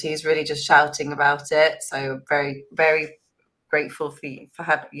opportunities, really just shouting about it. So very, very grateful for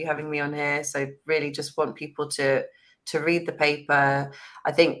you having me on here. So really just want people to read the paper.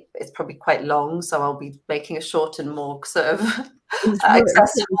 I think it's probably quite long, so I'll be making a short and more sort of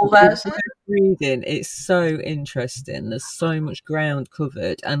accessible version. Reading, it's so interesting. There's so much ground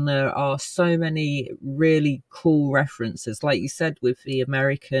covered, and there are so many really cool references, like you said with the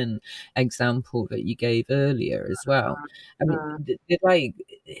American example that you gave earlier as well. I mean,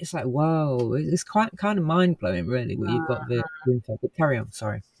 it's like wow, it's quite kind of mind blowing, really. What you've got the info. But carry on.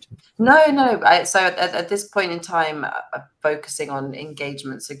 Sorry. No. So at this point in time, focusing on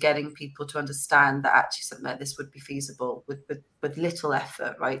engagement, so getting people to understand that actually something like this would be feasible with little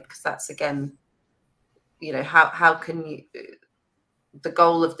effort, right? Because that's, again, how can you? The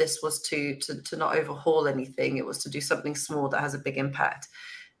goal of this was to not overhaul anything. It was to do something small that has a big impact.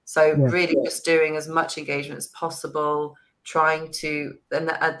 So really just doing as much engagement as possible, trying to, and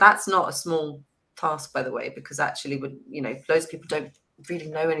that's not a small task, by the way, because actually, loads of people don't really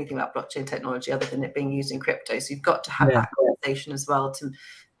know anything about blockchain technology other than it being used in crypto. So you've got to have that conversation as well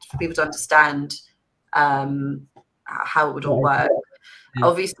for people to understand how it would all work.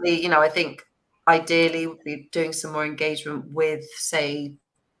 Obviously, I think ideally we'll be doing some more engagement with, say,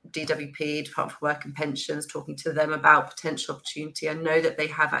 DWP, Department for Work and Pensions, talking to them about potential opportunity. I know that they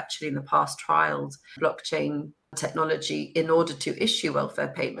have actually in the past trialed blockchain technology in order to issue welfare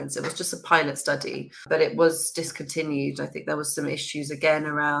payments. It was just a pilot study, but it was discontinued. I think there was some issues again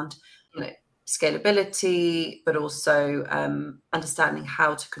around, scalability, but also understanding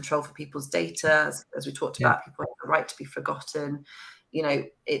how to control for people's data. As we talked about, people have the right to be forgotten.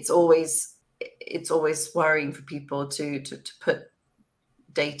 It's always worrying for people to put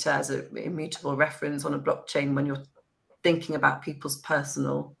data as an immutable reference on a blockchain when you're thinking about people's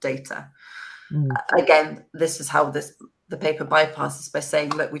personal data. Again, this is how the paper bypasses by saying,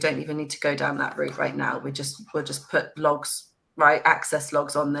 look, we don't even need to go down that route right now. We'll just put logs, right, access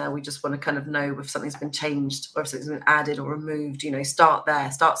logs on there. We just want to kind of know if something's been changed or if something's been added or removed. Start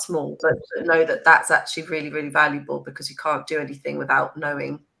there, start small, but know that that's actually really, really valuable, because you can't do anything without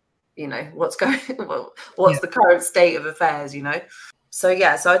knowing, what's the current state of affairs. So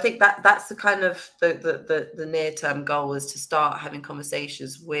I think that's the kind of the near-term goal, is to start having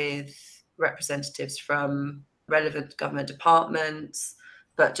conversations with representatives from relevant government departments,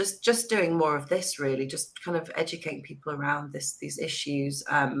 but just doing more of this, really, just kind of educating people around these issues.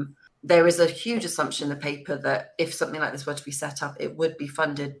 There is a huge assumption in the paper that if something like this were to be set up, it would be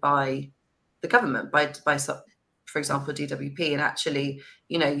funded by the government, by for example, DWP, and actually,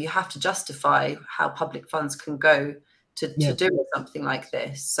 you have to justify how public funds can go to do something like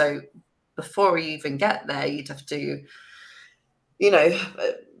this. So before you even get there, you'd have to,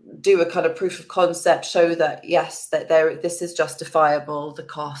 do a kind of proof of concept, show that yes, that this is justifiable, the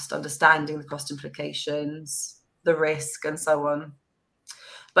cost, understanding the cost implications, the risk and so on.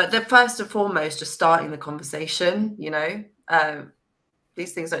 But the first and foremost, just starting the conversation, you know,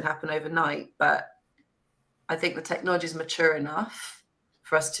 these things don't happen overnight, but I think the technology is mature enough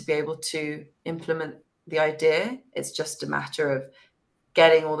for us to be able to implement the idea. It's just a matter of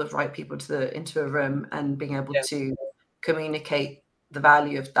getting all the right people into a room and being able to communicate the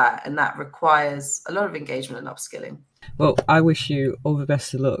value of that. And that requires a lot of engagement and upskilling. Well, I wish you all the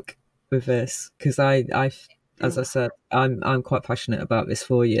best of luck with this, because I as I said, I'm quite passionate about this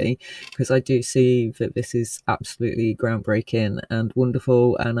for you, because I do see that this is absolutely groundbreaking and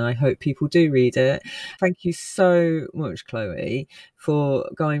wonderful, and I hope people do read it. Thank you so much, Chloe, for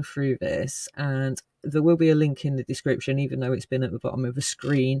going through this, and there will be a link in the description, even though it's been at the bottom of the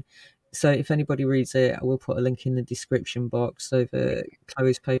screen. So if anybody reads it, I will put a link in the description box. So the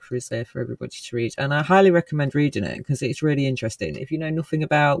Chloe's paper is there for everybody to read. And I highly recommend reading it, because it's really interesting. If you know nothing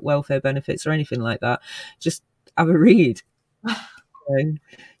about welfare benefits or anything like that, just have a read.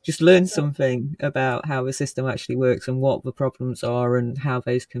 Just learn something about how the system actually works and what the problems are and how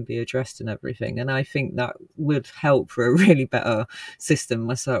those can be addressed and everything. And I think that would help for a really better system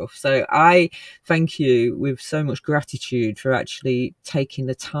myself. So I thank you with so much gratitude for actually taking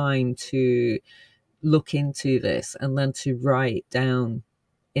the time to look into this and then to write down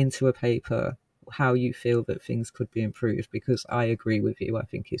into a paper how you feel that things could be improved, because I agree with you. I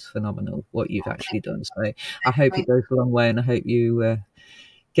think it's phenomenal what you've actually done. So I hope it goes a long way, and I hope you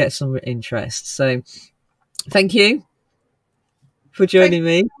get some interest. So thank you for joining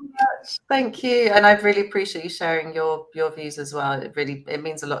me. Thank you. And I really appreciate you sharing your views as well. It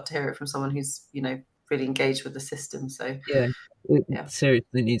means a lot to hear it from someone who's, you know, really engaged with the system. So it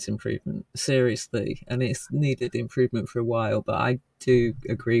seriously needs improvement, seriously, and it's needed improvement for a while. But I do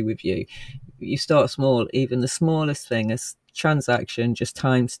agree with you. You start small, even the smallest thing, a transaction, just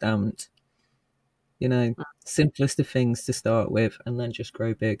time stamped, you know, simplest of things to start with, and then just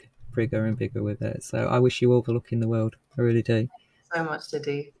grow bigger and bigger with it. So I wish you all the luck in the world. I really do. So much,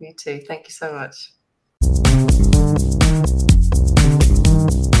 Diddy. Me too. Thank you so much.